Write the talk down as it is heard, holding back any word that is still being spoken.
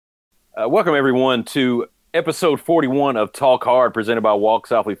Welcome, everyone, to episode 41 of Talk Hard, presented by Walk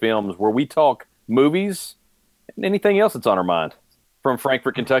Softly Films, where we talk movies and anything else that's on our mind. From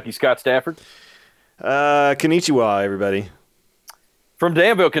Frankfort, Kentucky, Scott Stafford. Konnichiwa, everybody. From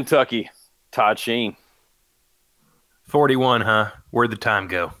Danville, Kentucky, Todd Sheen. 41, huh? Where'd the time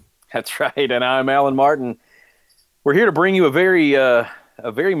go? That's right, and I'm Alan Martin. We're here to bring you a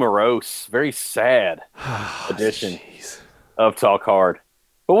very morose, very sad edition of Talk Hard.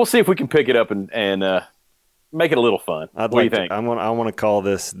 But we'll see if we can pick it up and make it a little fun. What do you think? I want to call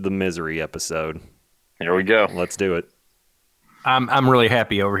this the misery episode. Here we go. Let's do it. I'm really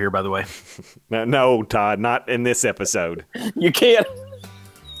happy over here, by the way. No, Todd, not in this episode. You can't.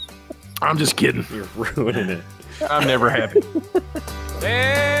 I'm just kidding. You're ruining it. I'm never happy.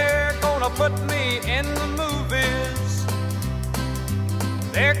 They're gonna put me in the movies.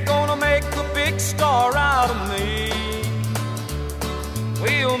 They're gonna make a big star out of me.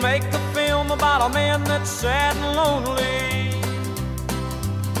 We'll make a film about a man that's sad and lonely,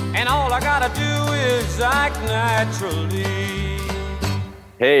 and all I gotta do is act naturally.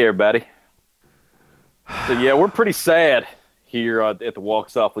 Hey, everybody. So, yeah, we're pretty sad here at the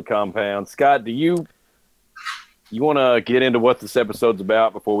Walk Softly compound. Scott, do you want to get into what this episode's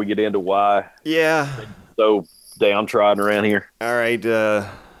about before we get into why? Yeah. So downtrodden around here. All right.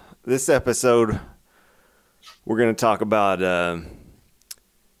 This episode, we're going to talk about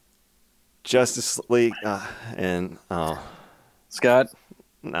Justice League Scott,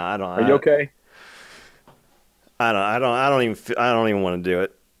 no, I don't. are you okay? I don't even want to do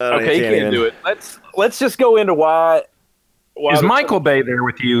it. Okay, you can't do it. Let's just go into why Is Michael Bay there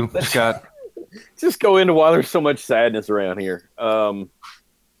with you, Scott? Just go into why there's so much sadness around here.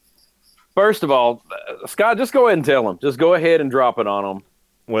 First of all, Scott, just go ahead and tell him. Just go ahead and drop it on him.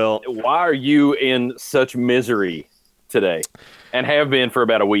 Well, why are you in such misery today, and have been for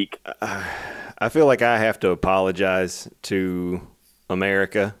about a week? I feel like I have to apologize to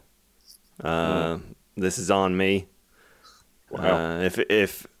America. This is on me. Wow.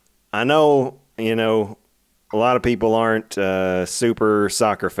 If I know, a lot of people aren't super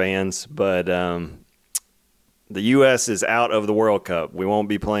soccer fans, but the U.S. is out of the World Cup. We won't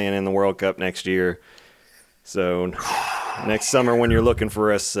be playing in the World Cup next year. So next summer when you're looking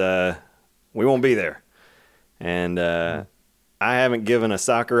for us, we won't be there. And I haven't given a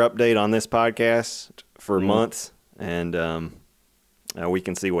soccer update on this podcast for months, and we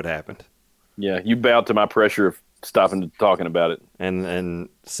can see what happened. Yeah, you bowed to my pressure of stopping talking about it. And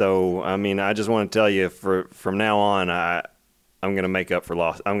so, I mean, I just want to tell you, from now on, I'm going to make up for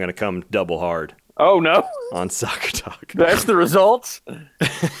loss. I'm going to come double hard. Oh, no. On Soccer Talk. That's the results?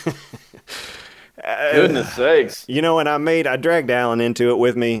 Goodness sakes. And I dragged Alan into it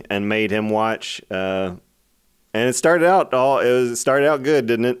with me and made him watch. And it started out good,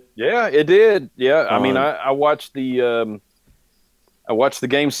 didn't it? Yeah, it did. Yeah, I mean, I watched the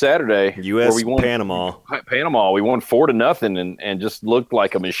game Saturday. U.S. Panama. Panama. We won 4-0 and just looked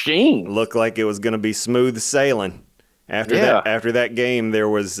like a machine. Looked like it was going to be smooth sailing. After that game, there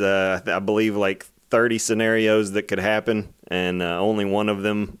was, I believe, like 30 scenarios that could happen, and only one of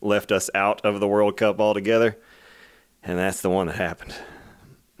them left us out of the World Cup altogether, and that's the one that happened.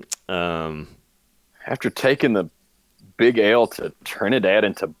 After taking the big L to Trinidad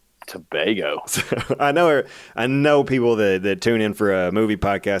and Tobago. I know people that tune in for a movie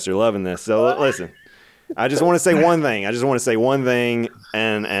podcast are loving this. So listen, I just want to say one thing.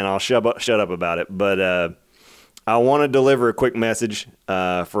 And I'll shut up about it. But I want to deliver a quick message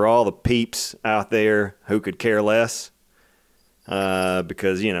for all the peeps out there who could care less,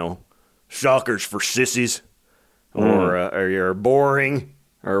 because soccer's for sissies, or you're boring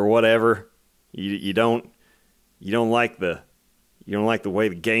or whatever. You don't like the way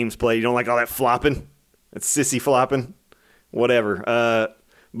the game's played. You don't like all that flopping. That's sissy flopping. Whatever.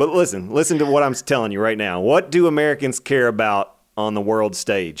 But listen to what I'm telling you right now. What do Americans care about on the world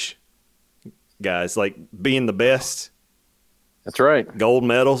stage? Guys, like being the best. That's right. Gold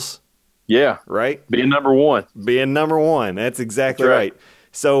medals. Yeah. Right? Being number one. That's exactly right.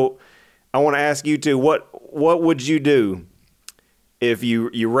 So I want to ask you two, what would you do if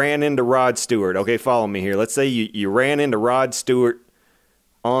you ran into Rod Stewart? Okay, follow me here. Let's say you ran into Rod Stewart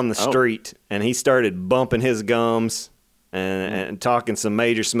on the street, and he started bumping his gums and talking some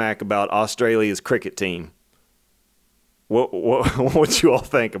major smack about Australia's cricket team. What you all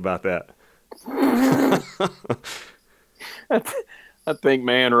think about that? I think,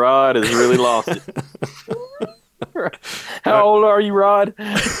 man, Rod has really lost it. How old are you, Rod?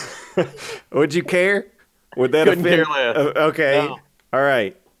 Would you care? Would that Couldn't offend? care less. Okay. No. All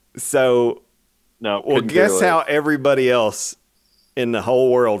right. So, No. well, guess how everybody else in the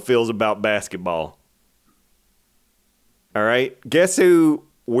whole world feels about basketball. All right? Guess who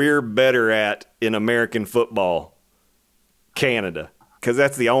we're better at in American football? Canada. Because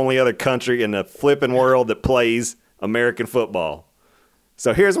that's the only other country in the flipping world that plays American football.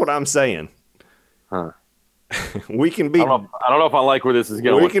 So here's what I'm saying. Huh. We can be. I don't know if I like where this is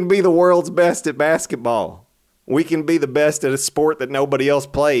going. We can be the world's best at basketball. We can be the best at a sport that nobody else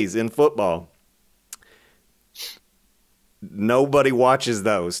plays in football. Nobody watches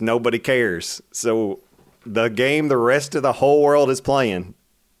those. Nobody cares. So the game the rest of the whole world is playing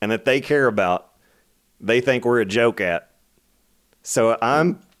and that they care about, they think we're a joke at. So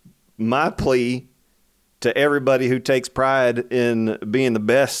my plea to everybody who takes pride in being the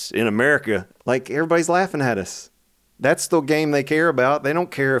best in America, like everybody's laughing at us. That's the game they care about. They don't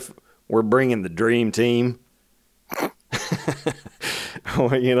care if we're bringing the dream team.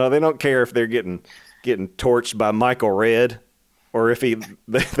 You know, they don't care if they're getting torched by Michael Redd or if they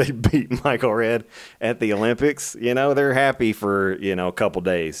beat Michael Redd at the Olympics. You know, they're happy for, you know, a couple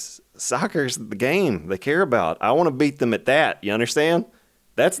days. Soccer's the game they care about. I want to beat them at that. You understand?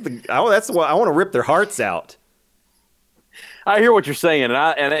 That's what I want to rip their hearts out. I hear what you're saying,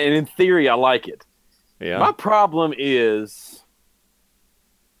 and in theory, I like it. Yeah. My problem is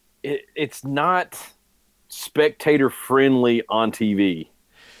it's not spectator friendly on TV,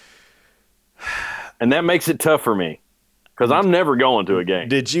 and that makes it tough for me because I'm never going to a game.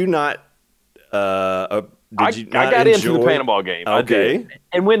 Did you not? I got into the Panama game. Okay. I did.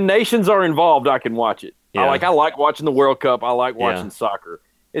 And when nations are involved, I can watch it. Yeah. I like watching the World Cup. I like watching soccer.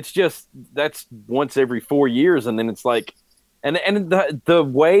 It's just that's once every 4 years, and then it's like, and the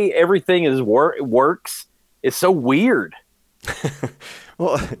way everything works is so weird.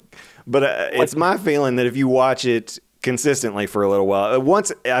 Well, but it's my feeling that if you watch it consistently for a little while,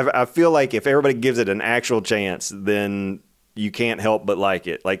 once I feel like if everybody gives it an actual chance, then you can't help but like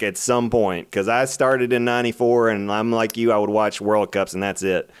it. Like at some point, because I started in '94, and I'm like you, I would watch World Cups, and that's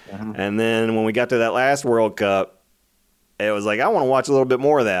it. Mm-hmm. And then when we got to that last World Cup, it was like I want to watch a little bit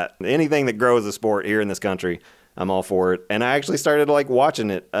more of that. Anything that grows the sport here in this country, I'm all for it. And I actually started like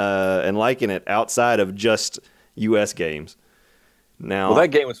watching it and liking it outside of just U.S. games. Now, well, that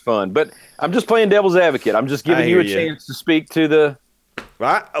game was fun, but I'm just playing devil's advocate. I'm just giving you a chance to speak to the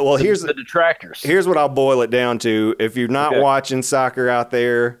here's the detractors. Here's what I'll boil it down to. If you're not watching soccer out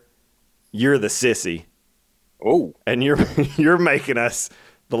there, you're the sissy. Oh. And you're making us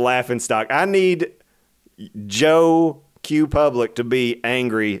the laughing stock. I need Joe Q Public to be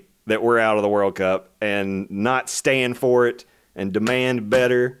angry that we're out of the World Cup and not stand for it and demand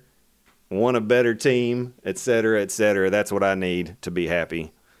better, want a better team, et cetera, et cetera. That's what I need to be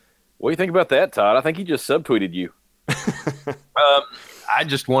happy. What do you think about that, Todd? I think he just subtweeted you. I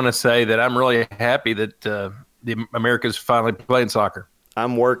just want to say that I'm really happy that the America's finally playing soccer.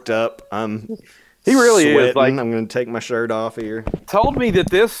 I'm worked up. He really sweating. is. Like, I'm going to take my shirt off here. Told me that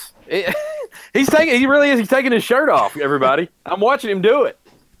he really is. He's taking his shirt off, everybody. I'm watching him do it.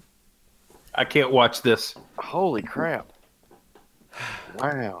 I can't watch this. Holy crap.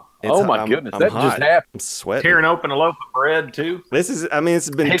 Wow. My goodness. I'm That hot. just happened. I'm sweating. Tearing open a loaf of bread, too. It's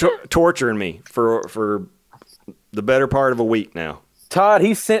been torturing me for the better part of a week now. Todd,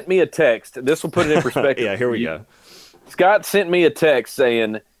 he sent me a text. This will put it in perspective. Yeah, here we go. Scott sent me a text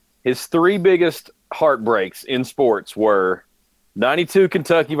saying his 3 biggest heartbreaks in sports were 92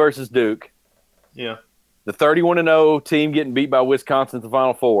 Kentucky versus Duke. Yeah. The 31-0 team getting beat by Wisconsin at the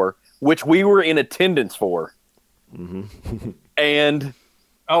Final Four, which we were in attendance for. Mm-hmm. And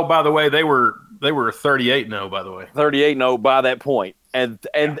oh, by the way, they were 38-0, by the way. 38-0 by that point. And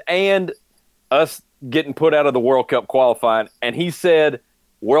us getting put out of the World Cup qualifying. And he said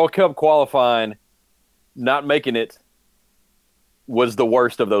World Cup qualifying, not making it, was the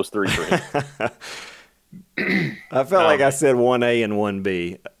worst of those 3 for him. I felt like I said 1A and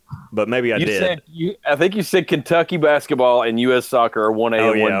 1B, but maybe I did. I think you said Kentucky basketball and U.S. soccer are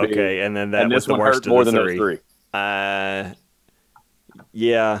 1A and 1B. Okay, and then that was this the one worst hurt more of the than 3. those 3.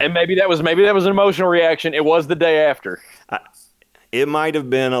 Yeah. And maybe that was an emotional reaction. It was the day after. It might have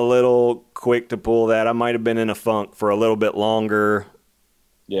been a little quick to pull that. I might have been in a funk for a little bit longer.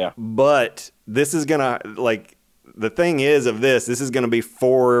 Yeah. But this is going to, like, the thing is of this is going to be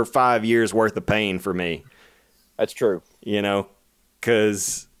 4 or 5 years worth of pain for me. That's true. You know,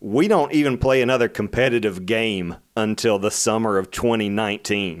 because we don't even play another competitive game until the summer of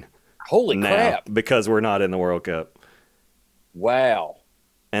 2019. Holy crap. Because we're not in the World Cup. Wow.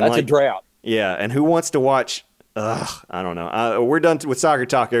 And that's a drought. Yeah, and who wants to watch? I don't know. We're done with soccer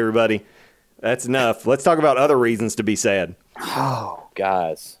talk, everybody. That's enough. Let's talk about other reasons to be sad. Oh,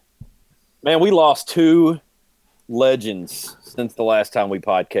 guys. Man, we lost 2 legends since the last time we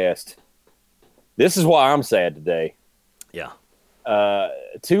podcast. This is why I'm sad today. Yeah.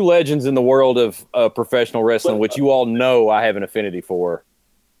 2 legends in the world of professional wrestling, which you all know I have an affinity for.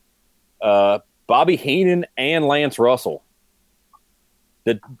 Bobby Heenan and Lance Russell.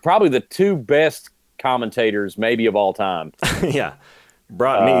 Probably the 2 best commentators maybe of all time. Yeah.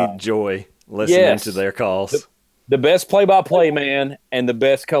 Brought me joy listening to their calls. The best play-by-play man and the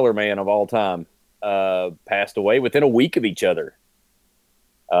best color man of all time passed away within a week of each other.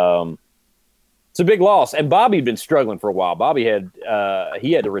 It's a big loss. And Bobby had been struggling for a while. Bobby had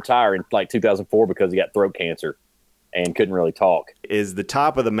to retire in like 2004 because he got throat cancer and couldn't really talk. Is the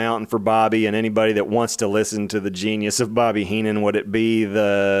top of the mountain for Bobby, and anybody that wants to listen to the genius of Bobby Heenan, would it be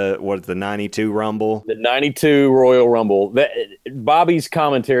the 92 Rumble? The 92 Royal Rumble. Bobby's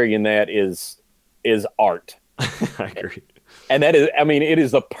commentary in that is art. I agree. And that is, I mean, it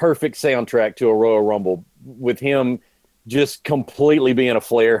is the perfect soundtrack to a Royal Rumble, with him just completely being a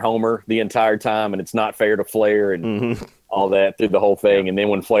Flair homer the entire time, and it's not fair to Flair and all that through the whole thing. And then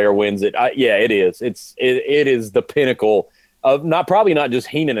when Flair wins it, it is. It is the pinnacle of probably not just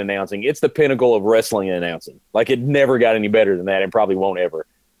Heenan announcing. It's the pinnacle of wrestling announcing. Like, it never got any better than that, and probably won't ever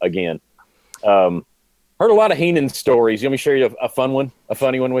again. Heard a lot of Heenan stories. You want me to share you a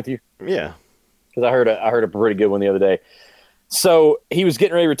funny one with you? Yeah. Because I heard a pretty good one the other day. So he was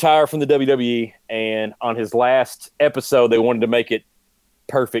getting ready to retire from the WWE, and on his last episode, they wanted to make it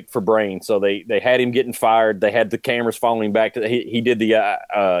perfect for Brain. So they had him getting fired. They had the cameras following back to he did the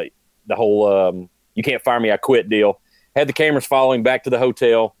whole "you can't fire me, I quit" deal. Had the cameras following back to the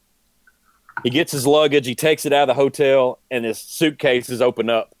hotel. He gets his luggage. He takes it out of the hotel, and his suitcases open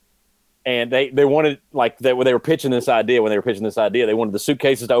up. And they wanted, like, that when they were pitching this idea, they wanted the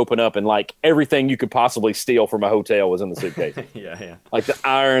suitcases to open up, and like everything you could possibly steal from a hotel was in the suitcase. Yeah. Like the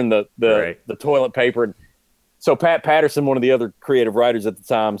iron, the toilet paper. So Pat Patterson, one of the other creative writers at the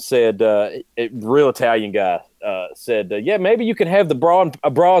time, said, a real Italian guy, said, yeah, maybe you can have the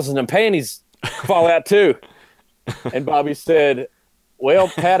bras and panties fall out too. And Bobby said, well,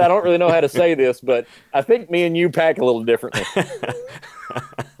 Pat, I don't really know how to say this, but I think me and you pack a little differently.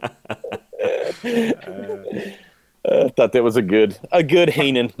 I thought that was a good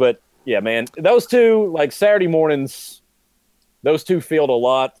Heenan, but yeah, man, those 2, like, Saturday mornings, those 2 filled a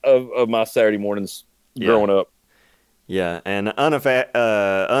lot of my Saturday mornings growing up. Yeah, and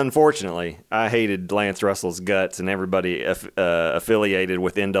unfortunately, I hated Lance Russell's guts, and everybody affiliated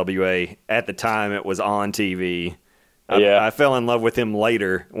with NWA at the time it was on TV. I fell in love with him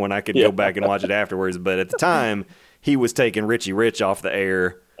later when I could go back and watch it afterwards, but at the time, he was taking Richie Rich off the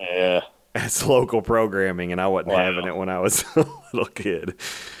air as local programming, and I wasn't having it when I was a little kid.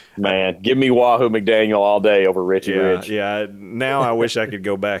 Man, give me Wahoo McDaniel all day over Richie Rich. Yeah, now I wish I could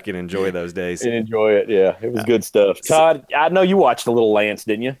go back and enjoy those days. And enjoy it, yeah. It was good stuff. Todd, I know you watched a little Lance,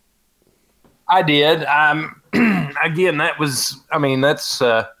 didn't you? I did. Again, that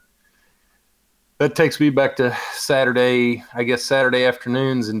takes me back to Saturday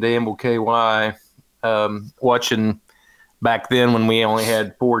afternoons in Danville, KY, watching back then when we only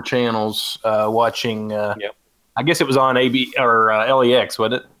had 4 channels, watching I guess it was on AB or LEX,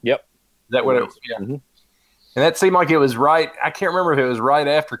 wasn't it? Yep. Is that what it was? Yeah. Mm-hmm. And that seemed like it was right. I can't remember if it was right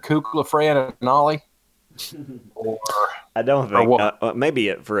after Kukla, Fran, and Ollie. Or I don't think.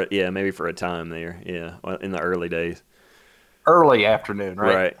 Maybe for a time there. Yeah, in the early days. Early afternoon,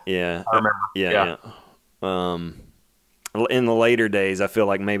 right? Right. Yeah. I remember. Yeah. In the later days, I feel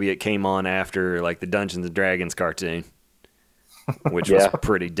like maybe it came on after like the Dungeons and Dragons cartoon, which was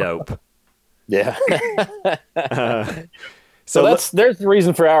pretty dope. Yeah. So there's the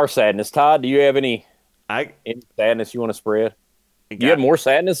reason for our sadness. Todd, do you have any sadness you want to spread? Do you have more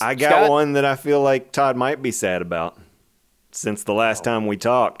sadness? I got one that I feel like Todd might be sad about. Since the last time we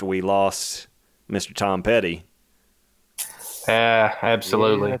talked, we lost Mr. Tom Petty.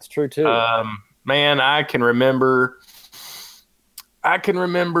 Absolutely. Yeah, that's true too. Man, I can remember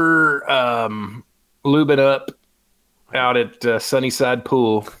lubing up out at Sunnyside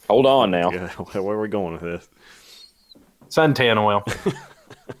Pool. Hold on now. Yeah, where are we going with this? Suntan oil.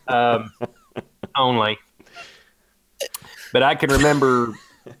 Only. But I can remember.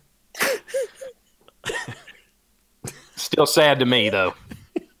 Still sad to me, though.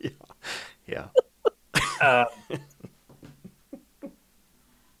 Yeah.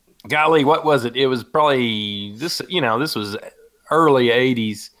 Golly, what was it? It was probably this was early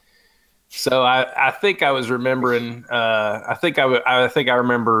 80s. So I think I was remembering. I think I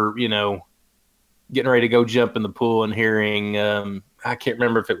remember. Getting ready to go jump in the pool and hearing. I can't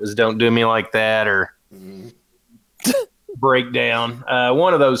remember if it was "Don't Do Me Like That" or breakdown.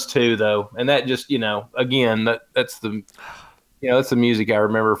 One of those two, though, and that just again that's the that's the music I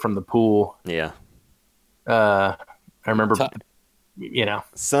remember from the pool. Yeah. I remember.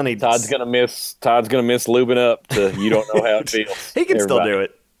 Sonny. Todd's gonna miss lubing up to "You Don't Know How It Feels." He can still do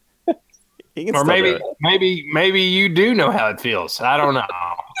it. He can Or still do it. maybe you do know how it feels. I don't know.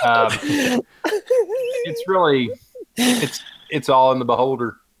 It's really it's all in the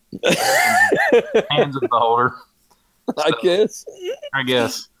beholder. Hands of the beholder. I guess.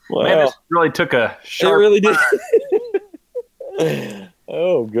 Wow. Man, this really took a sharp. It really did.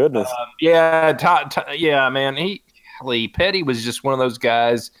 Oh goodness. Yeah, man. Petty was just one of those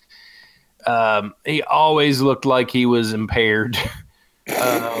guys. He always looked like he was impaired.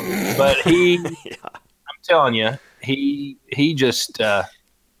 But I'm telling you, he just,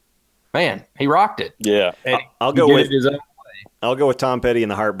 man, he rocked it. Yeah. I'll go with Tom Petty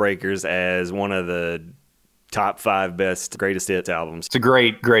and the Heartbreakers as one of the top 5 best greatest hits albums. It's a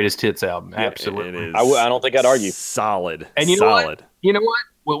greatest hits album. Absolutely. It is. I don't think I'd argue. Solid. And you know what?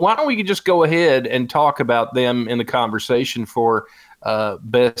 Well, why don't we just go ahead and talk about them in the conversation for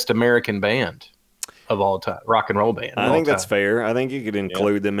best American band of all time, rock and roll band. I think that's fair. I think you could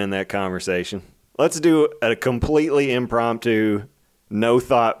include them in that conversation. Let's do a completely impromptu, no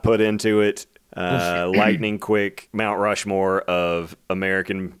thought put into it, lightning quick Mount Rushmore of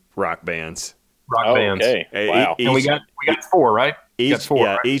American rock bands. Bands. Okay. Wow. And we got 4, right? Each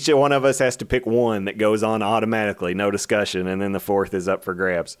one of us has to pick one that goes on automatically, no discussion, and then the 4th is up for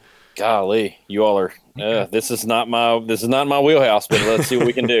grabs. Golly, you all are. This is not my wheelhouse, but let's see what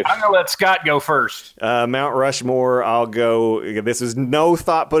we can do. I'm gonna let Scott go first. Mount Rushmore, I'll go. This is no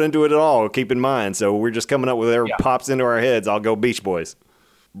thought put into it at all. Keep in mind, so we're just coming up with whatever pops into our heads. I'll go Beach Boys.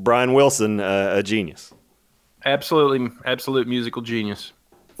 Brian Wilson, a genius. Absolutely, absolute musical genius.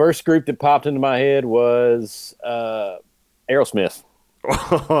 First group that popped into my head was Aerosmith.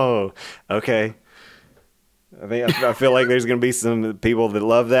 Oh, okay. I feel like there's going to be some people that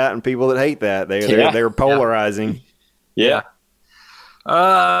love that and people that hate that. They're polarizing. Yeah.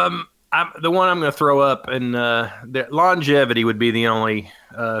 The one I'm going to throw up, and the longevity would be the only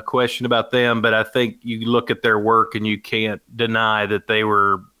question about them. But I think you look at their work and you can't deny that they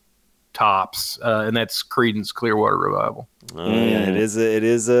were tops, and that's Creedence Clearwater Revival. Oh, yeah, it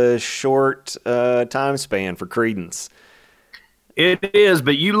is a short time span for Creedence. It is,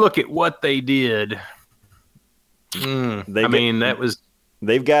 but you look at what they did. They've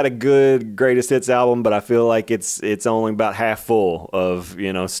got a good greatest hits album, but I feel like it's only about half full of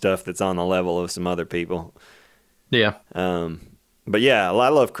stuff that's on the level of some other people. Yeah. But yeah, I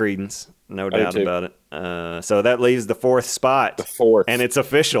love Creedence, no doubt about it. So that leaves the 4th spot. The 4th, and it's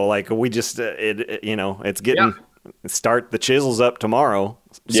official. Like we just it's getting start the chisels up tomorrow.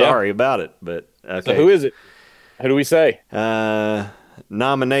 Sorry about it, but okay. So who is it? Who do we say?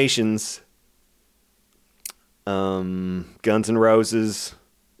 Nominations. Guns N' Roses.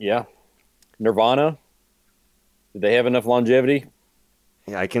 Yeah. Nirvana. Did they have enough longevity?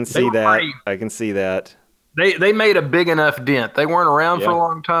 Yeah, I can see that. I can see that. They made a big enough dent. They weren't around for a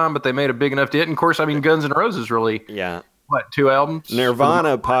long time, but they made a big enough dent. And of course, Guns N' Roses really. Yeah. What, 2 albums?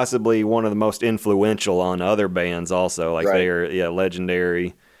 Nirvana possibly one of the most influential on other bands also. Like they are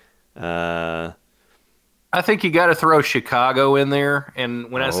legendary. I think you got to throw Chicago in there, and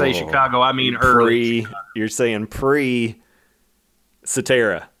when I say Chicago, I mean early. You're saying pre-Cetera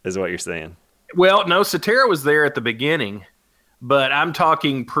is what you're saying. Well, no, Cetera was there at the beginning, but I'm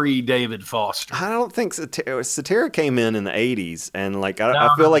talking pre-David Foster. I don't think Cetera came in the 80s, and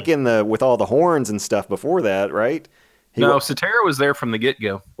I feel like with all the horns and stuff before that, right? Cetera was there from the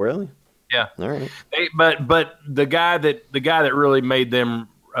get-go. Really? Yeah. All right. But the guy that really made them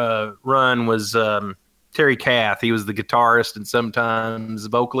run was Terry Kath. He was the guitarist and sometimes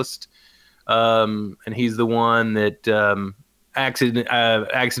vocalist, and he's the one that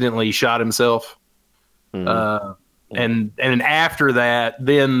accidentally shot himself. Mm-hmm. And after that,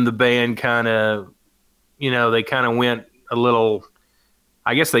 then the band kind of, they kind of went a little.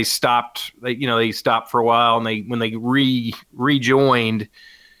 I guess they stopped. They stopped for a while, and when they rejoined,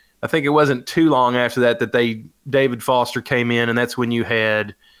 I think it wasn't too long after that David Foster came in, and that's when you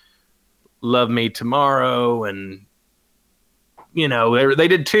had Love Me Tomorrow, and they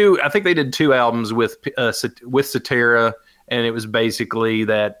did 2. I think they did 2 albums with Cetera, and it was basically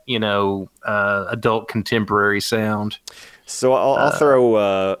that adult contemporary sound. So I'll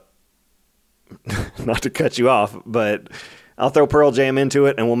throw not to cut you off, but I'll throw Pearl Jam into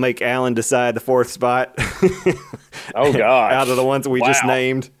it, and we'll make Alan decide the 4th spot. Oh gosh! Out of the ones we just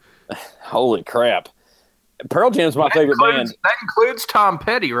named. Holy crap! Pearl Jam's my favorite band. That includes Tom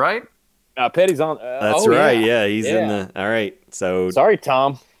Petty, right? Petty's on. That's right. Yeah, he's in the. All right. So sorry,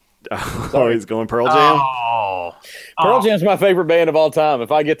 Tom. He's going Pearl Jam. Pearl Jam's my favorite band of all time.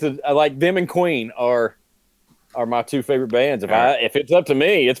 If I get to, I like them and Queen are my two favorite bands. If it's up to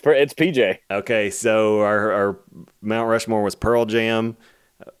me, it's PJ. Okay, so our Mount Rushmore was Pearl Jam,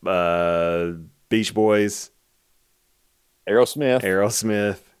 Beach Boys,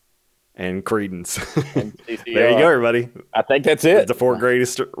 Aerosmith, and Creedence. and There you go, everybody. I think that's it. The 4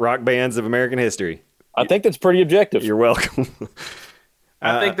 greatest rock bands of American history. I think that's pretty objective. You're welcome.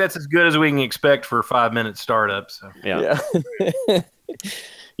 I think that's as good as we can expect for a 5-minute startup. So Yeah.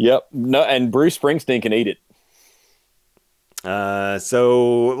 Yep. No, and Bruce Springsteen can eat it.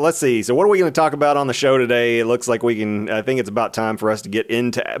 So let's see. So what are we going to talk about on the show today? It looks like I think it's about time for us to get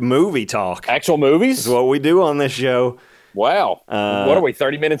into movie talk. Actual movies? This is what we do on this show. Wow. What are we,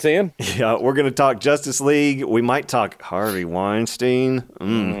 30 minutes in? Yeah, we're going to talk Justice League. We might talk Harvey Weinstein.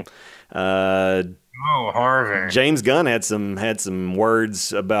 Harvey. James Gunn had some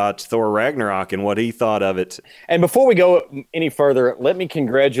words about Thor Ragnarok and what he thought of it. And before we go any further, let me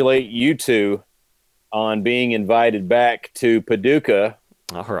congratulate you two on being invited back to Paducah.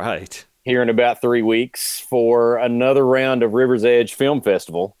 All right. Here in about 3 weeks for another round of River's Edge Film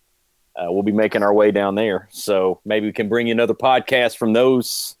Festival. We'll be making our way down there. So maybe we can bring you another podcast from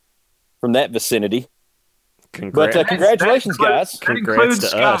that vicinity. But congratulations, guys.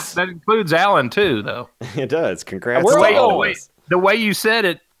 Congrats to us. That includes Alan too, though. It does. Congrats. The way you said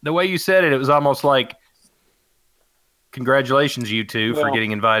it, it was almost like, congratulations, you two, for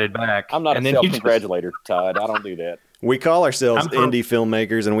getting invited back. I'm not a self-congratulator, Todd. I don't do that. We call ourselves indie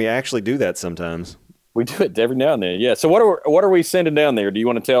filmmakers, and we actually do that sometimes. We do it every now and then. Yeah. So what are we sending down there? Do you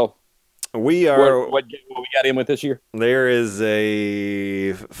want to tell? We are what we got in with this year. There is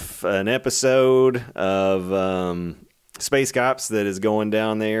an episode of Space Cops that is going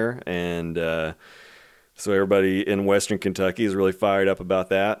down there, and so everybody in Western Kentucky is really fired up about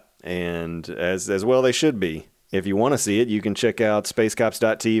that, and as well they should be. If you want to see it, you can check out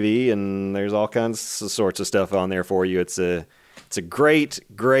spacecops.tv, and there's all kinds of sorts of stuff on there for you. It's a great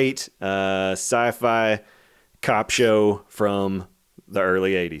sci-fi cop show from the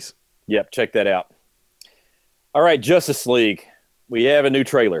early 80s. Yep, check that out. All right, Justice League. We have a new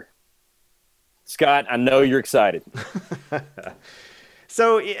trailer. Scott, I know you're excited.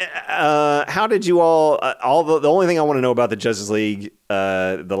 So, how did you all the only thing I want to know about the Justice League,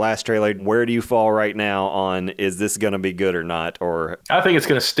 the last trailer, where do you fall right now on, is this going to be good or not? Or I think it's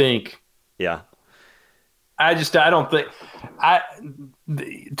going to stink. Yeah. I don't think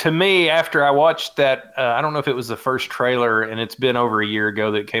to me, after I watched that, I don't know if it was the first trailer, and it's been over a year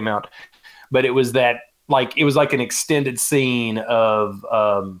ago that it came out, but it was like an extended scene of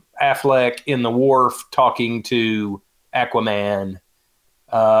Affleck in the wharf talking to Aquaman,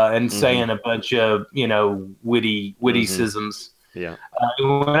 and saying a bunch of, witty sisms. Yeah.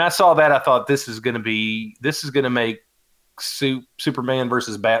 When I saw that, I thought this is going to make Superman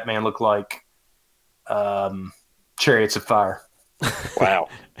versus Batman look like Chariots of Fire. Wow.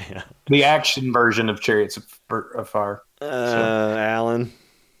 Yeah. The action version of Chariots of Fire. Alan?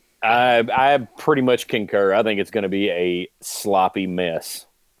 I pretty much concur. I think it's going to be a sloppy mess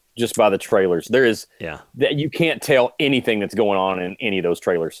just by the trailers. You can't tell anything that's going on in any of those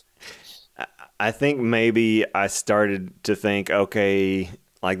trailers. I think maybe I started to think, okay,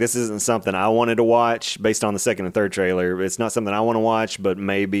 like this isn't something I wanted to watch based on the second and third trailer. It's not something I want to watch, but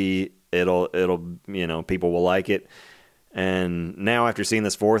maybe it'll people will like it. And now after seeing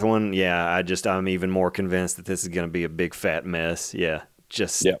this fourth one, I'm even more convinced that this is going to be a big fat mess. Yeah,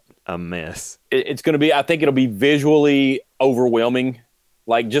 a mess. It's going to be, I think it'll be visually overwhelming.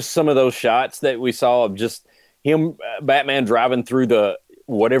 Like just some of those shots that we saw of just him, Batman driving through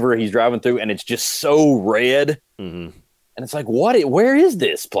whatever he's driving through, and it's just so red. Mm-hmm. And it's like, where is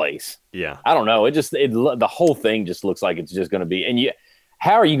this place? Yeah. I don't know. The whole thing just looks like it's just going to be, and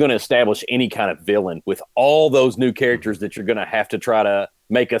how are you going to establish any kind of villain with all those new characters that you're going to have to try to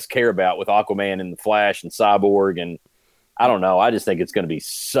make us care about with Aquaman and the Flash and Cyborg? And I don't know. I just think it's going to be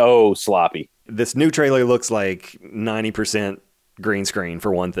so sloppy. This new trailer looks like 90% green screen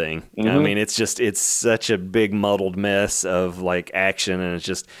for one thing. Mm-hmm. I mean, it's such a big muddled mess of like action, and it's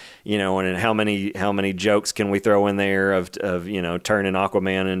just, and how many jokes can we throw in there of turning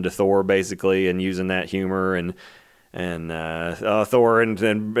Aquaman into Thor basically, and using that humor, and Thor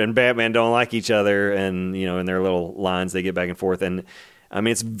and Batman don't like each other, and in their little lines they get back and forth, and I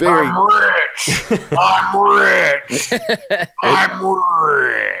mean it's very I'm rich. I'm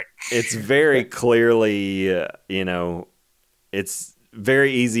rich. It's very clearly it's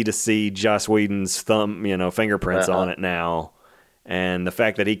very easy to see Joss Whedon's fingerprints on it now, And the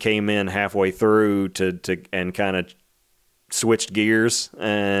fact that he came in halfway through to and kind of switched gears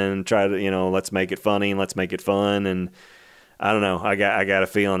and tried to, let's make it funny and let's make it fun. And I don't know. I got a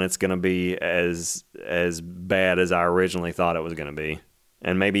feeling it's going to be as bad as I originally thought it was going to be,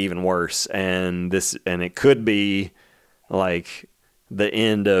 and maybe even worse. And it could be like the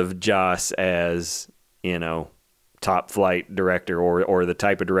end of Joss as, top flight director or the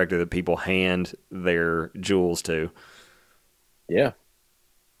type of director that people hand their jewels to. Yeah.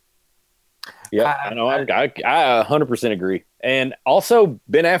 Yeah, I know. I 100% agree. And also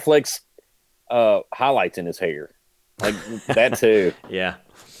Ben Affleck's highlights in his hair. Like that too. Yeah.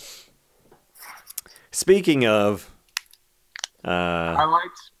 Speaking of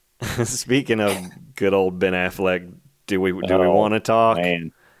Highlights. speaking of good old Ben Affleck, do we want to talk?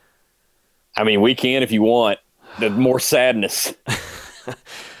 Man. I mean, we can if you want. The more sadness.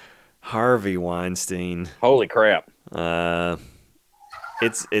 Harvey Weinstein. Holy crap.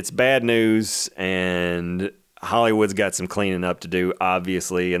 It's bad news, and Hollywood's got some cleaning up to do,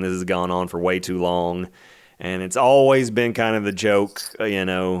 obviously, and this has gone on for way too long. And it's always been kind of the joke,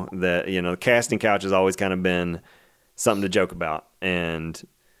 that, the casting couch has always kind of been something to joke about. And,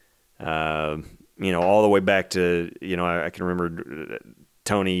 all the way back to, I can remember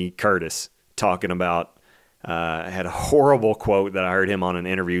Tony Curtis talking about, had a horrible quote that I heard him on an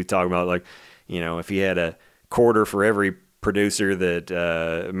interview talking about, like, if he had a quarter for every producer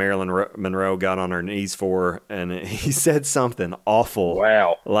that Marilyn Monroe got on her knees for, and he said something awful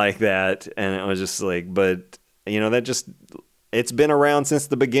like that, and it was just like, but that just, it's been around since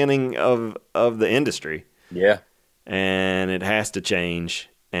the beginning of the industry. Yeah. And it has to change,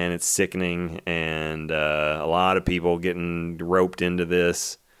 and it's sickening, and a lot of people getting roped into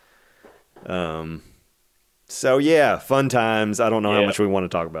this. So yeah, fun times. I don't know how much we want to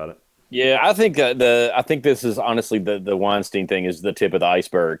talk about it. Yeah, I think I think this is honestly the Weinstein thing is the tip of the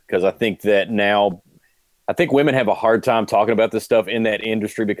iceberg, because I think that now women have a hard time talking about this stuff in that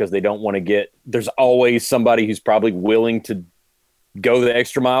industry because they don't want to get. There's always somebody who's probably willing to go the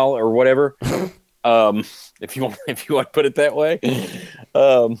extra mile or whatever. If you want to put it that way.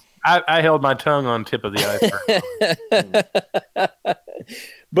 I held my tongue on tip of the iceberg.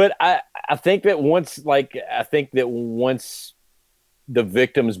 But I think that once the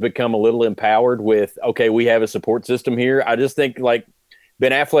victims become a little empowered with, okay, we have a support system here, I just think like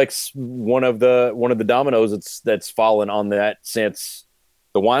Ben Affleck's one of the dominoes that's fallen on that since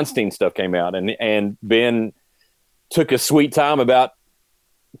the Weinstein stuff came out, and Ben took a sweet time about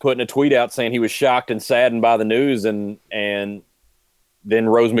putting a tweet out saying he was shocked and saddened by the news, and then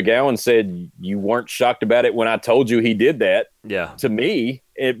Rose McGowan said, "You weren't shocked about it when I told you he did that." Yeah. To me,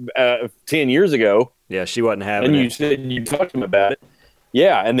 10 years ago. Yeah, she wasn't having and it. You said you talked to him about it.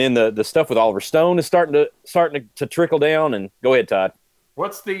 Yeah, and then the stuff with Oliver Stone is starting to trickle down. And go ahead, Todd.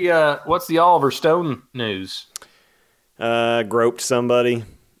 What's the Oliver Stone news? Groped somebody.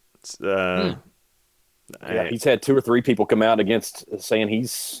 Yeah, he's had 2 or 3 people come out against saying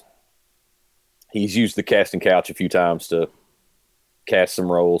he's used the casting couch a few times to cast some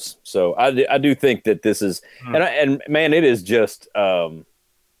roles. So I do think that this is, and man, it is just like,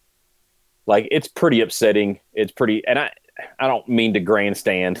 it's pretty upsetting. It's pretty, and I don't mean to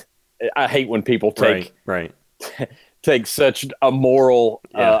grandstand. I hate when people take take such a moral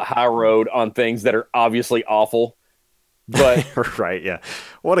high road on things that are obviously awful. But right, yeah.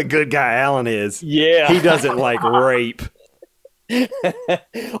 What a good guy Alan is. Yeah. He doesn't like rape.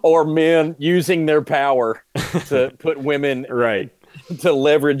 Or men using their power to put women to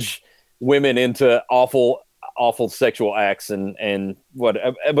leverage women into awful sexual acts and what.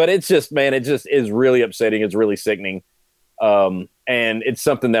 But it's just, man, it just is really upsetting. It's really sickening. And it's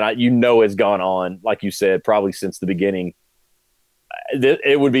something that has gone on, like you said, probably since the beginning.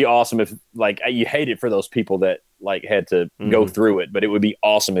 It would be awesome if, like, you hate it for those people that like had to go through it, but it would be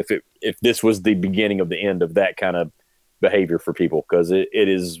awesome if this was the beginning of the end of that kind of behavior for people, because it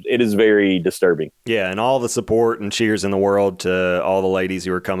is very disturbing. Yeah, and all the support and cheers in the world to all the ladies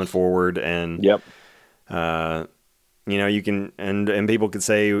who are coming forward, and yep. You can and people could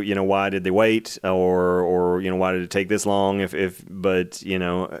say, why did they wait, or why did it take this long? But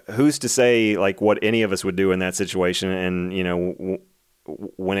who's to say like what any of us would do in that situation? And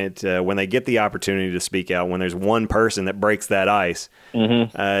when they get the opportunity to speak out, when there's one person that breaks that ice,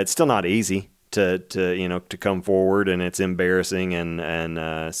 it's still not easy to come forward, and it's embarrassing,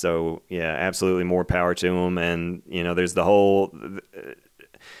 and so yeah, absolutely more power to them. And there's the whole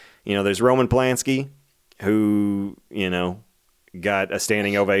there's Roman Polanski, who got a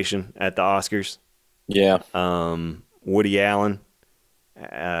standing ovation at the Oscars. Yeah. Woody Allen,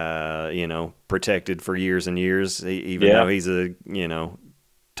 protected for years and years, even though he's a,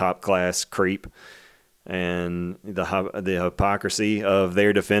 top class creep. And the hypocrisy of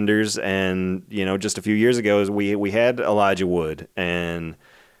their defenders. And, just a few years ago, we had Elijah Wood and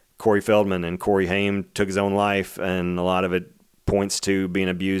Corey Feldman, and Corey Haim took his own life, and a lot of it points to being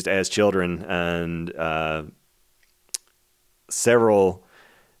abused as children. And several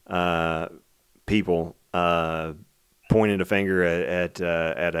people pointed a finger at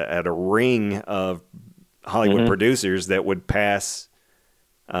a ring of Hollywood producers that would pass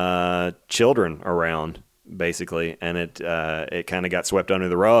children around, basically, and it kind of got swept under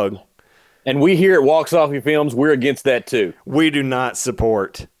the rug. And we here at Walks Off Your Films, we're against that too. We do not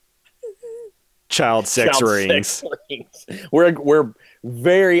support child sex rings. We're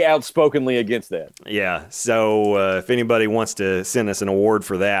very outspokenly against that. Yeah. So if anybody wants to send us an award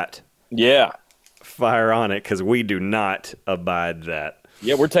for that, fire on it, because we do not abide that.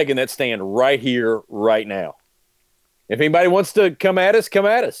 Yeah, we're taking that stand right here, right now. If anybody wants to come at us, come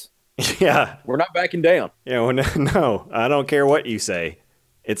at us. Yeah. We're not backing down. Yeah, well, no, I don't care what you say.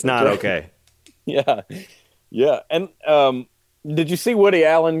 It's not okay. Yeah. Yeah. And did you see Woody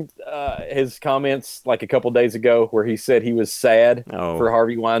Allen, his comments like a couple days ago where he said he was sad for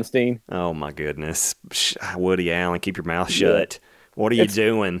Harvey Weinstein? Oh, my goodness. Woody Allen, keep your mouth shut. Yeah. What are you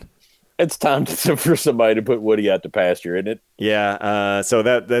doing? It's time for somebody to put Woody out to pasture, isn't it? Yeah. So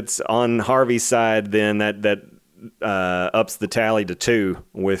that's on Harvey's side then. That ups the tally to 2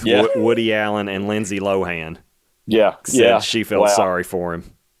 with Woody Allen and Lindsay Lohan. Yeah. Said she felt sorry for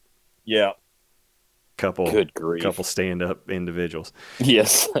him. Yeah. Good grief. Couple stand-up individuals.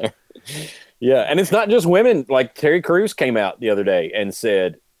 Yes. Yeah, and it's not just women. Like Terry Crews came out the other day and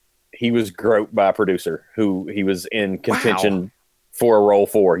said he was groped by a producer who he was in contention for a role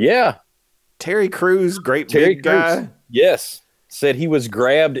for. Yeah. Terry Crews, big guy. Yes. Said he was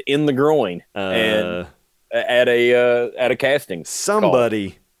grabbed in the groin and at a casting.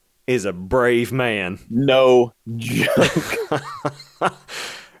 Somebody is a brave man. No joke.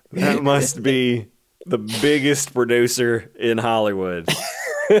 That must be the biggest producer in Hollywood.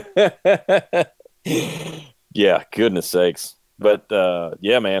 Yeah, goodness sakes. But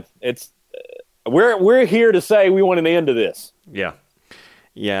yeah, man, it's we're here to say we want an end to this. Yeah.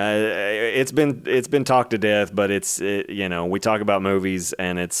 Yeah, it's been talked to death, but we talk about movies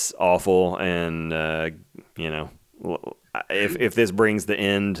and it's awful, and if this brings the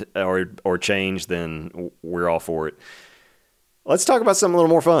end or change, then we're all for it. Let's talk about something a little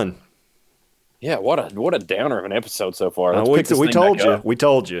more fun. Yeah, what a downer of an episode so far. We told you. We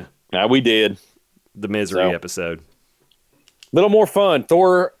told you. Nah, we did. The misery episode. A little more fun.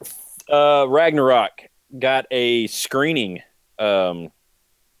 Thor Ragnarok got a screening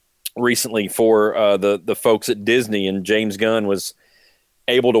recently for the folks at Disney, and James Gunn was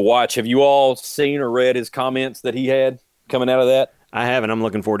able to watch. Have you all seen or read his comments that he had coming out of that? I haven't. I'm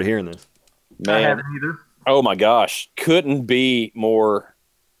looking forward to hearing this. Man. I haven't either. Oh my gosh, couldn't be more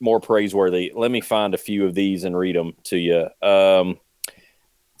praiseworthy. Let me find a few of these and read them to you.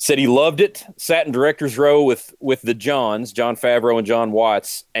 Said he loved it. Sat in director's row with the John Favreau and John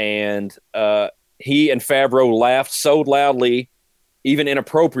Watts, and he and Favreau laughed so loudly, even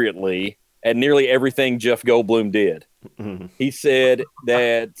inappropriately, at nearly everything Jeff Goldblum did. Mm-hmm. He said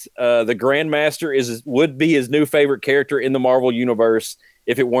that the Grandmaster would be his new favorite character in the Marvel Universe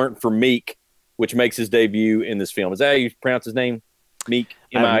if it weren't for Meek, which makes his debut in this film. Is that how you pronounce his name? Meek?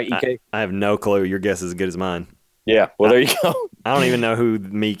 M-I-E-K? I have no clue. Your guess is as good as mine. Yeah, well, there you go. I don't even know who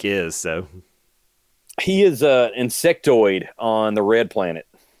Meek is, so. He is an insectoid on the Red Planet.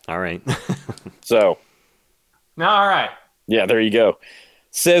 All right. So. All right. Yeah, there you go.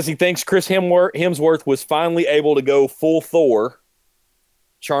 Says he thinks Chris Hemsworth was finally able to go full Thor,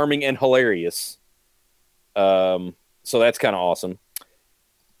 charming and hilarious. So that's kind of awesome.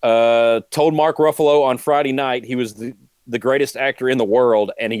 Told Mark Ruffalo on Friday night he was the greatest actor in the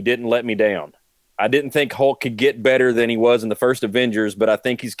world, and he didn't let me down. I didn't think Hulk could get better than he was in the first Avengers, but I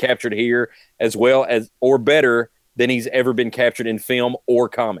think he's captured here as well as or better than he's ever been captured in film or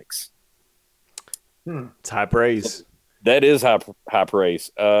comics. It's high praise. That is high praise.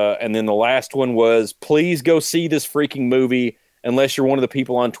 And then the last one was, please go see this freaking movie unless you're one of the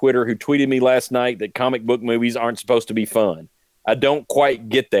people on Twitter who tweeted me last night that comic book movies aren't supposed to be fun. I don't quite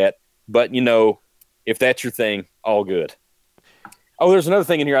get that, but, if that's your thing, all good. Oh, there's another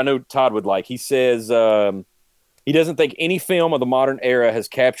thing in here I know Todd would like. He says he doesn't think any film of the modern era has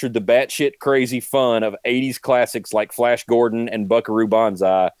captured the batshit crazy fun of 80s classics like Flash Gordon and Buckaroo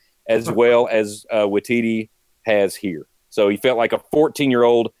Banzai as well as Waititi has here. So he felt like a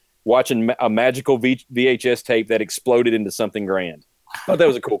 14-year-old watching a magical VHS tape that exploded into something grand. thought that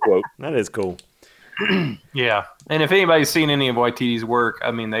was a cool quote. That is cool. Yeah, and if anybody's seen any of YTD's work,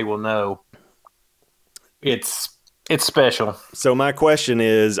 I mean, they will know it's special. So my question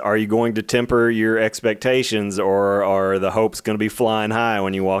is, are you going to temper your expectations, or are the hopes going to be flying high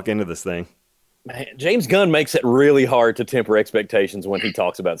when you walk into this thing? Man, James Gunn makes it really hard to temper expectations when he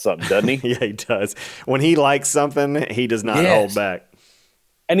talks about something, doesn't he? Yeah, he does. When he likes something, he does not hold back.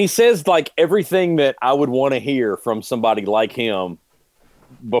 And he says like everything that I would want to hear from somebody like him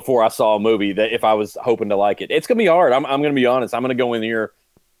before I saw a movie, that if I was hoping to like it. It's going to be hard. I'm going to be honest. I'm going to go in here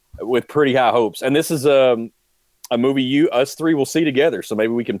with pretty high hopes. And this is a movie us three will see together, so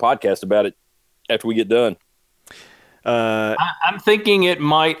maybe we can podcast about it after we get done. I'm thinking it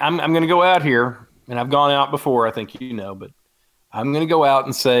might. I'm going to go out here, and I've gone out before. I think you know, but I'm going to go out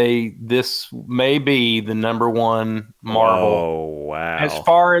and say this may be the number one Marvel. Oh wow! As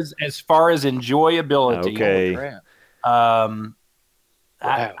far as enjoyability, okay.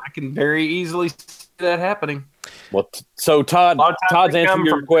 I can very easily see that happening. Well, so Todd's answer to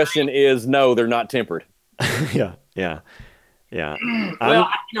your question is no, they're not tempered. Yeah. Well,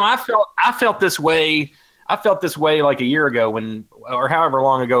 I felt this way. I felt this way like a year ago or however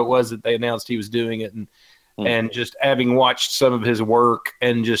long ago it was that they announced he was doing it, and just having watched some of his work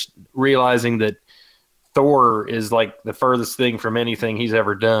and just realizing that Thor is like the furthest thing from anything he's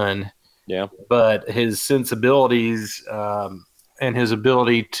ever done. Yeah. But his sensibilities and his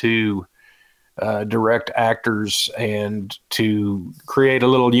ability to direct actors and to create a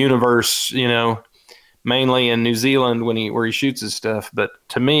little universe, mainly in New Zealand where he shoots his stuff. But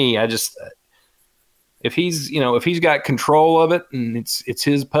to me, if he's got control of it and it's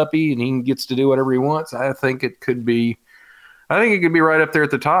his puppy and he gets to do whatever he wants, I think it could be right up there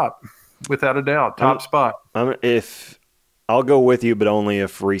at the top, without a doubt, top spot. If I'll go with you, but only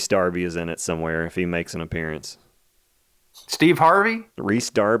if Rhys Darby is in it somewhere, if he makes an appearance. Steve Harvey? Rhys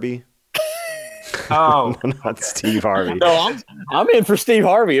Darby? Oh, no, not Steve Harvey. No, I'm in for Steve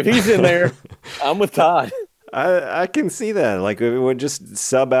Harvey. If he's in there, I'm with Todd. I can see that. Like, we would just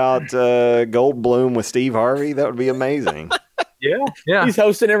sub out Goldblum with Steve Harvey. That would be amazing. Yeah. He's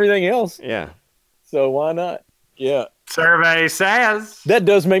hosting everything else. Yeah. So why not? Yeah. Survey says. That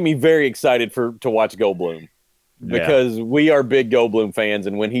does make me very excited to watch Goldblum. Because we are big Goldblum fans,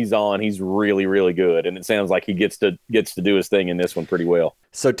 and when he's on, he's really, really good. And it sounds like he gets to do his thing in this one pretty well.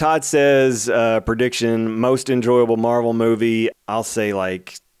 So Todd says, prediction, most enjoyable Marvel movie. I'll say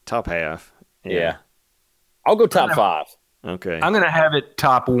like top half. Yeah. I'll go top 5. Okay. I'm going to have it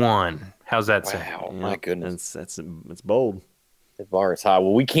top 1. How's that sound? Wow, my goodness. That's bold. The bar is high.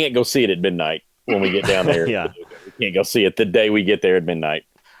 Well, we can't go see it at midnight when we get down there. Yeah. We can't go see it the day we get there at midnight.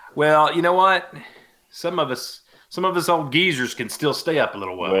 Well, you know what? Some of us old geezers can still stay up a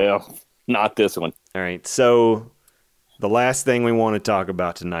little while. Well, not this one. All right. So the last thing we want to talk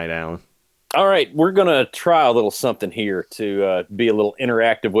about tonight, Alan. All right. We're going to try a little something here to be a little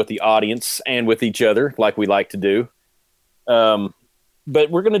interactive with the audience and with each other like we like to do.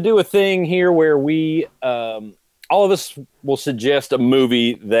 But we're going to do a thing here where we, all of us will suggest a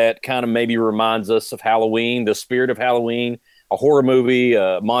movie that kind of maybe reminds us of Halloween, the spirit of Halloween, a horror movie,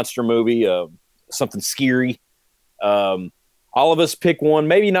 a monster movie, something scary. All of us pick one,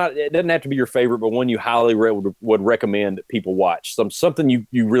 maybe not, it doesn't have to be your favorite, but one you highly would recommend that people watch. Something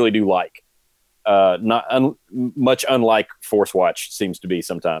you really do like. Much unlike Force Watch seems to be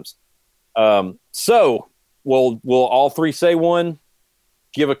sometimes. So we'll all three say one,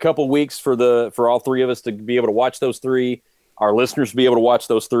 give a couple weeks for all three of us to be able to watch those three, our listeners to be able to watch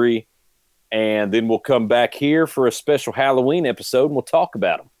those three, and then we'll come back here for a special Halloween episode and we'll talk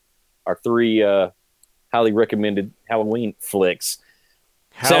about them. Our three, highly recommended Halloween flicks.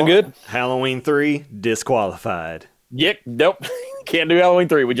 Sound good? Halloween 3, disqualified. Yep. Nope. Can't do Halloween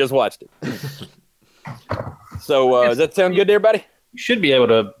 3. We just watched it. So does that sound good to everybody? You should be able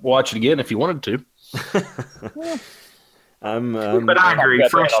to watch it again if you wanted to. But I agree.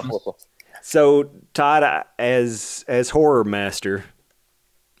 So, Todd, as horror master,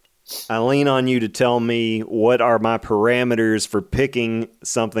 I lean on you to tell me what are my parameters for picking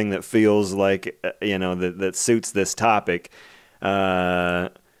something that feels like, that suits this topic.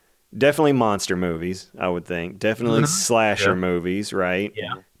 Definitely monster movies, I would think. Definitely slasher movies, right?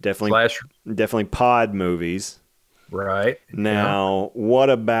 Yeah. Definitely pod movies. Right. Now, what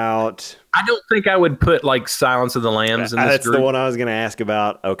about... I don't think I would put, like, Silence of the Lambs in this That's group. the one I was going to ask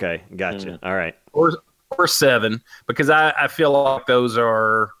about. Okay, gotcha. All right. Or Seven, because I feel like those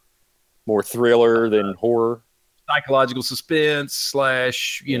are... More thriller than horror. Psychological suspense /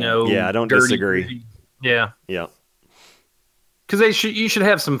 Yeah, I don't disagree. Gritty. Yeah. Yeah. Because you should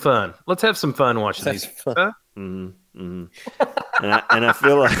have some fun. Let's have some fun watching these. Fun. Huh? And I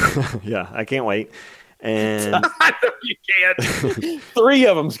feel like, yeah, I can't wait. And You can't. 3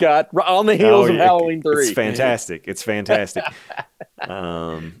 of them, Scott, on the heels of Halloween 3. It's fantastic. It's fantastic.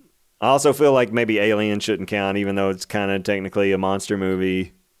 I also feel like maybe Alien shouldn't count, even though it's kind of technically a monster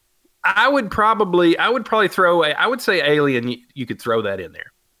movie. I would probably throw. I would say Alien. You could throw that in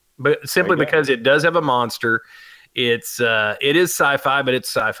there, but simply because it does have a monster. It is sci-fi, but it's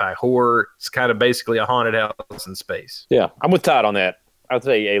sci-fi horror. It's kind of basically a haunted house in space. Yeah, I'm with Todd on that. I'd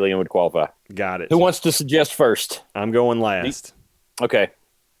say Alien would qualify. Got it. Who wants to suggest first? I'm going last. Okay.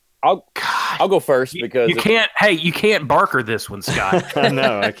 I'll go first because you can't Barker this one, Scott. I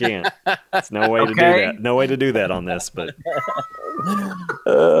know I can't. There's no way to do that. No way to do that on this, but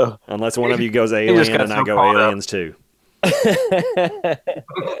unless one of you goes Alien and I go Aliens too.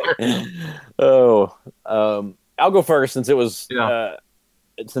 I'll go first since it was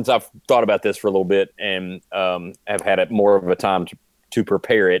since I've thought about this for a little bit and have had more of a time to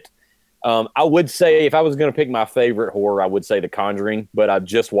prepare it. I would say if I was going to pick my favorite horror, I would say The Conjuring, but I've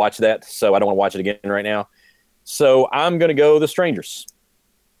just watched that, so I don't want to watch it again right now. So I'm going to go The Strangers.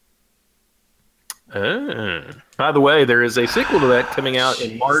 By the way, there is a sequel to that coming out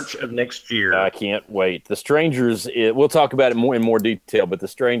in March of next year. I can't wait. The Strangers, we'll talk about it in more detail, but The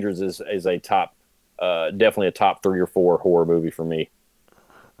Strangers is a top, definitely a top 3 or 4 horror movie for me.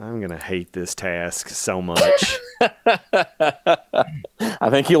 I'm going to hate this task so much. I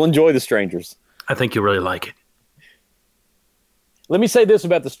think you'll enjoy The Strangers. I think you'll really like it. Let me say this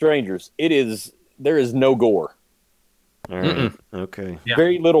about The Strangers. There is no gore. All right. Okay. Yeah.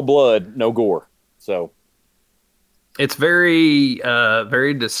 Very little blood, no gore. So it's very, but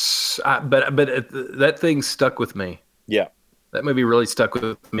that thing stuck with me. Yeah. That movie really stuck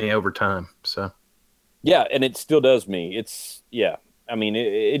with me over time. So yeah, and it still does me. I mean,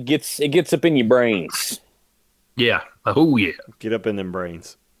 it gets up in your brains. Yeah. Oh, yeah. Get up in them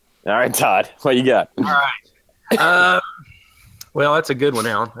brains. All right, Todd, what you got? All right. Well, that's a good one,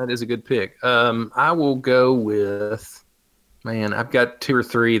 Alan. That is a good pick. I will go with, man, I've got 2 or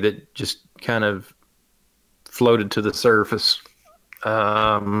 3 that just kind of floated to the surface.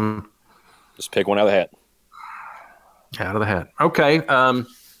 Just pick one out of the hat. Out of the hat. Okay.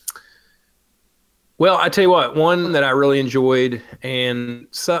 Well, I tell you what, one that I really enjoyed, and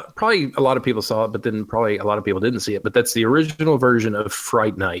probably a lot of people saw it, but then probably a lot of people didn't see it, but that's the original version of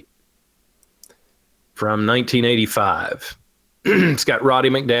Fright Night from 1985. It's got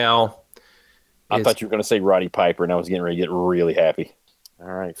Roddy McDowall. I thought you were going to say Roddy Piper, and I was getting ready to get really happy. All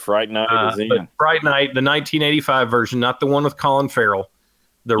right, Fright Night is in. Fright Night, the 1985 version, not the one with Colin Farrell,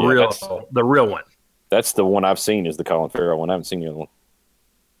 the real one. That's the one I've seen is the Colin Farrell one. I haven't seen the other one.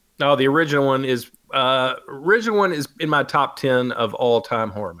 No, the original one is in my top 10 of all time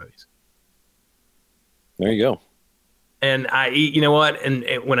horror movies. There you go. And you know what? And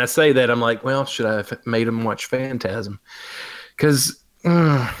when I say that, I'm like, well, should I have made him watch Phantasm? Because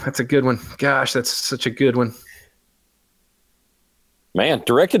that's a good one. Gosh, that's such a good one. Man,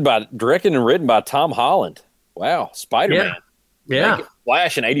 directed and written by Tom Holland. Wow, Spider-Man. Yeah.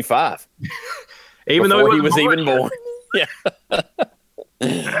 Flash in 85. Even before though he was even born. Yeah.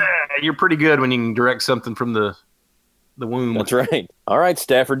 You're pretty good when you can direct something from the womb. That's right. All right,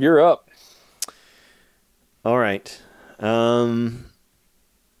 Stafford, you're up. All right. Well,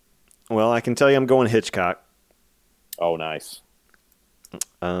 I can tell you I'm going Hitchcock. Oh, nice.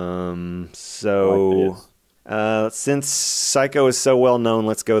 Since Psycho is so well known,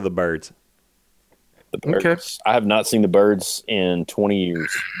 let's go The Birds. The Birds. Okay. I have not seen The Birds in 20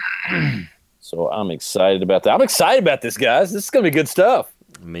 years. So I'm excited about that. I'm excited about this, guys. This is going to be good stuff.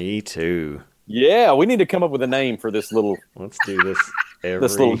 Me too. Yeah, we need to come up with a name for this little. Let's do this every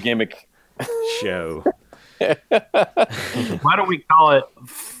this little gimmick show. Why don't we call it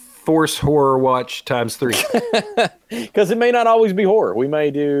Force Horror Watch ×3? Because it may not always be horror. We may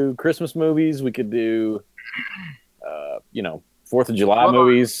do Christmas movies. We could do, 4th of July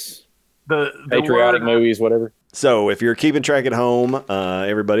movies, the patriotic movies, whatever. So if you're keeping track at home,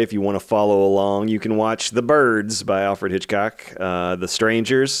 everybody, if you want to follow along, you can watch The Birds by Alfred Hitchcock, The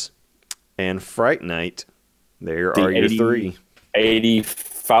Strangers, and Fright Night. There are your 3.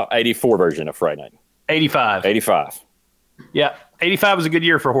 84 version of Fright Night. 85. 85. Yeah, 85 was a good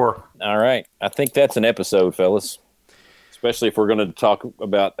year for horror. All right. I think that's an episode, fellas. Especially if we're going to talk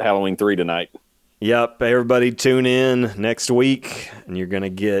about Halloween 3 tonight. Yep. Everybody tune in next week, and you're going to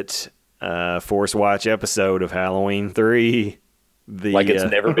get Force Watch episode of Halloween 3. Like it's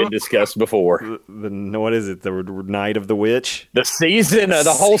never been discussed before. What is it? The Night of the Witch? The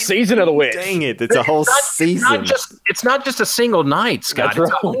whole season of the Witch. Dang it. It's a whole season. It's not just a single night, Scott. That's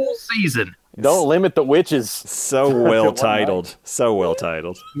It's a whole season. Don't limit the witches. So well titled. So well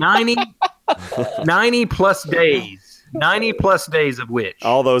titled. 90 plus days. 90 plus days of witch.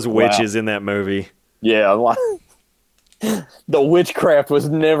 All those witches in that movie. Yeah. The witchcraft was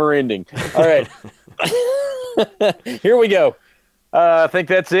never ending. All right. Here we go. I think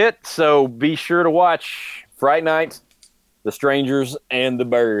that's it. So be sure to watch Fright Night, The Strangers, and the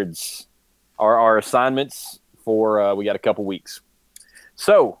Birds are our assignments for we got a couple weeks.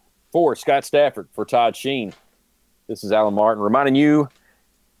 So for Scott Stafford, for Todd Sheen, this is Alan Martin reminding you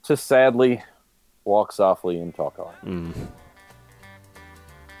to sadly walk softly and talk hard.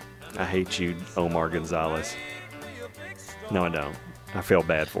 I hate you, Omar Gonzalez. No, I don't. I feel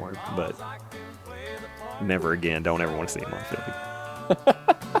bad for him, but never again. Don't ever want to see him on film.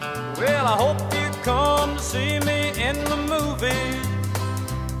 Well, I hope you come to see me in the movies.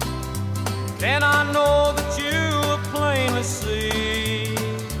 Then I know that you will plainly see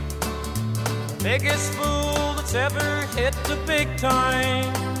the biggest fool that's ever hit the big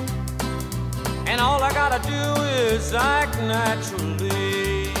time. And all I gotta do is act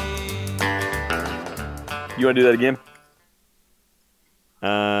naturally. You want to do that again?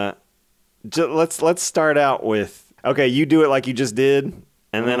 Let's start out with, okay, you do it like you just did,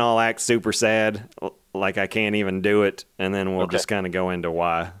 and then I'll act super sad, like I can't even do it, and then we'll just kind of go into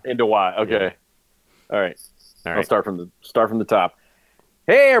why. Into why? Okay. Yeah. All right. All right. I'll start from the top.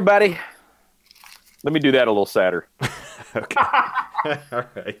 Hey, everybody. Let me do that a little sadder. Okay. All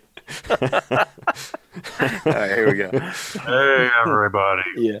right. All right, here we go. Hey, everybody.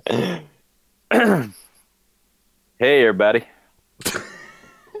 Yeah. Hey, everybody.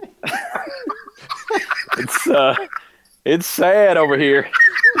 It's sad over here.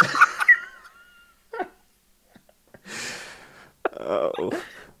 Oh.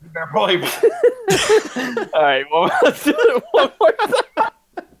 All right, well, let's do it one more time.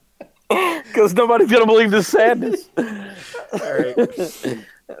 Because nobody's gonna believe the sadness. All right.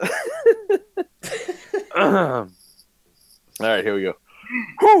 All right, here we go.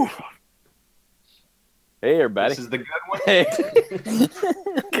 Whew. Hey, everybody. This is the good one. Hey.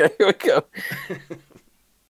 Okay, here we go.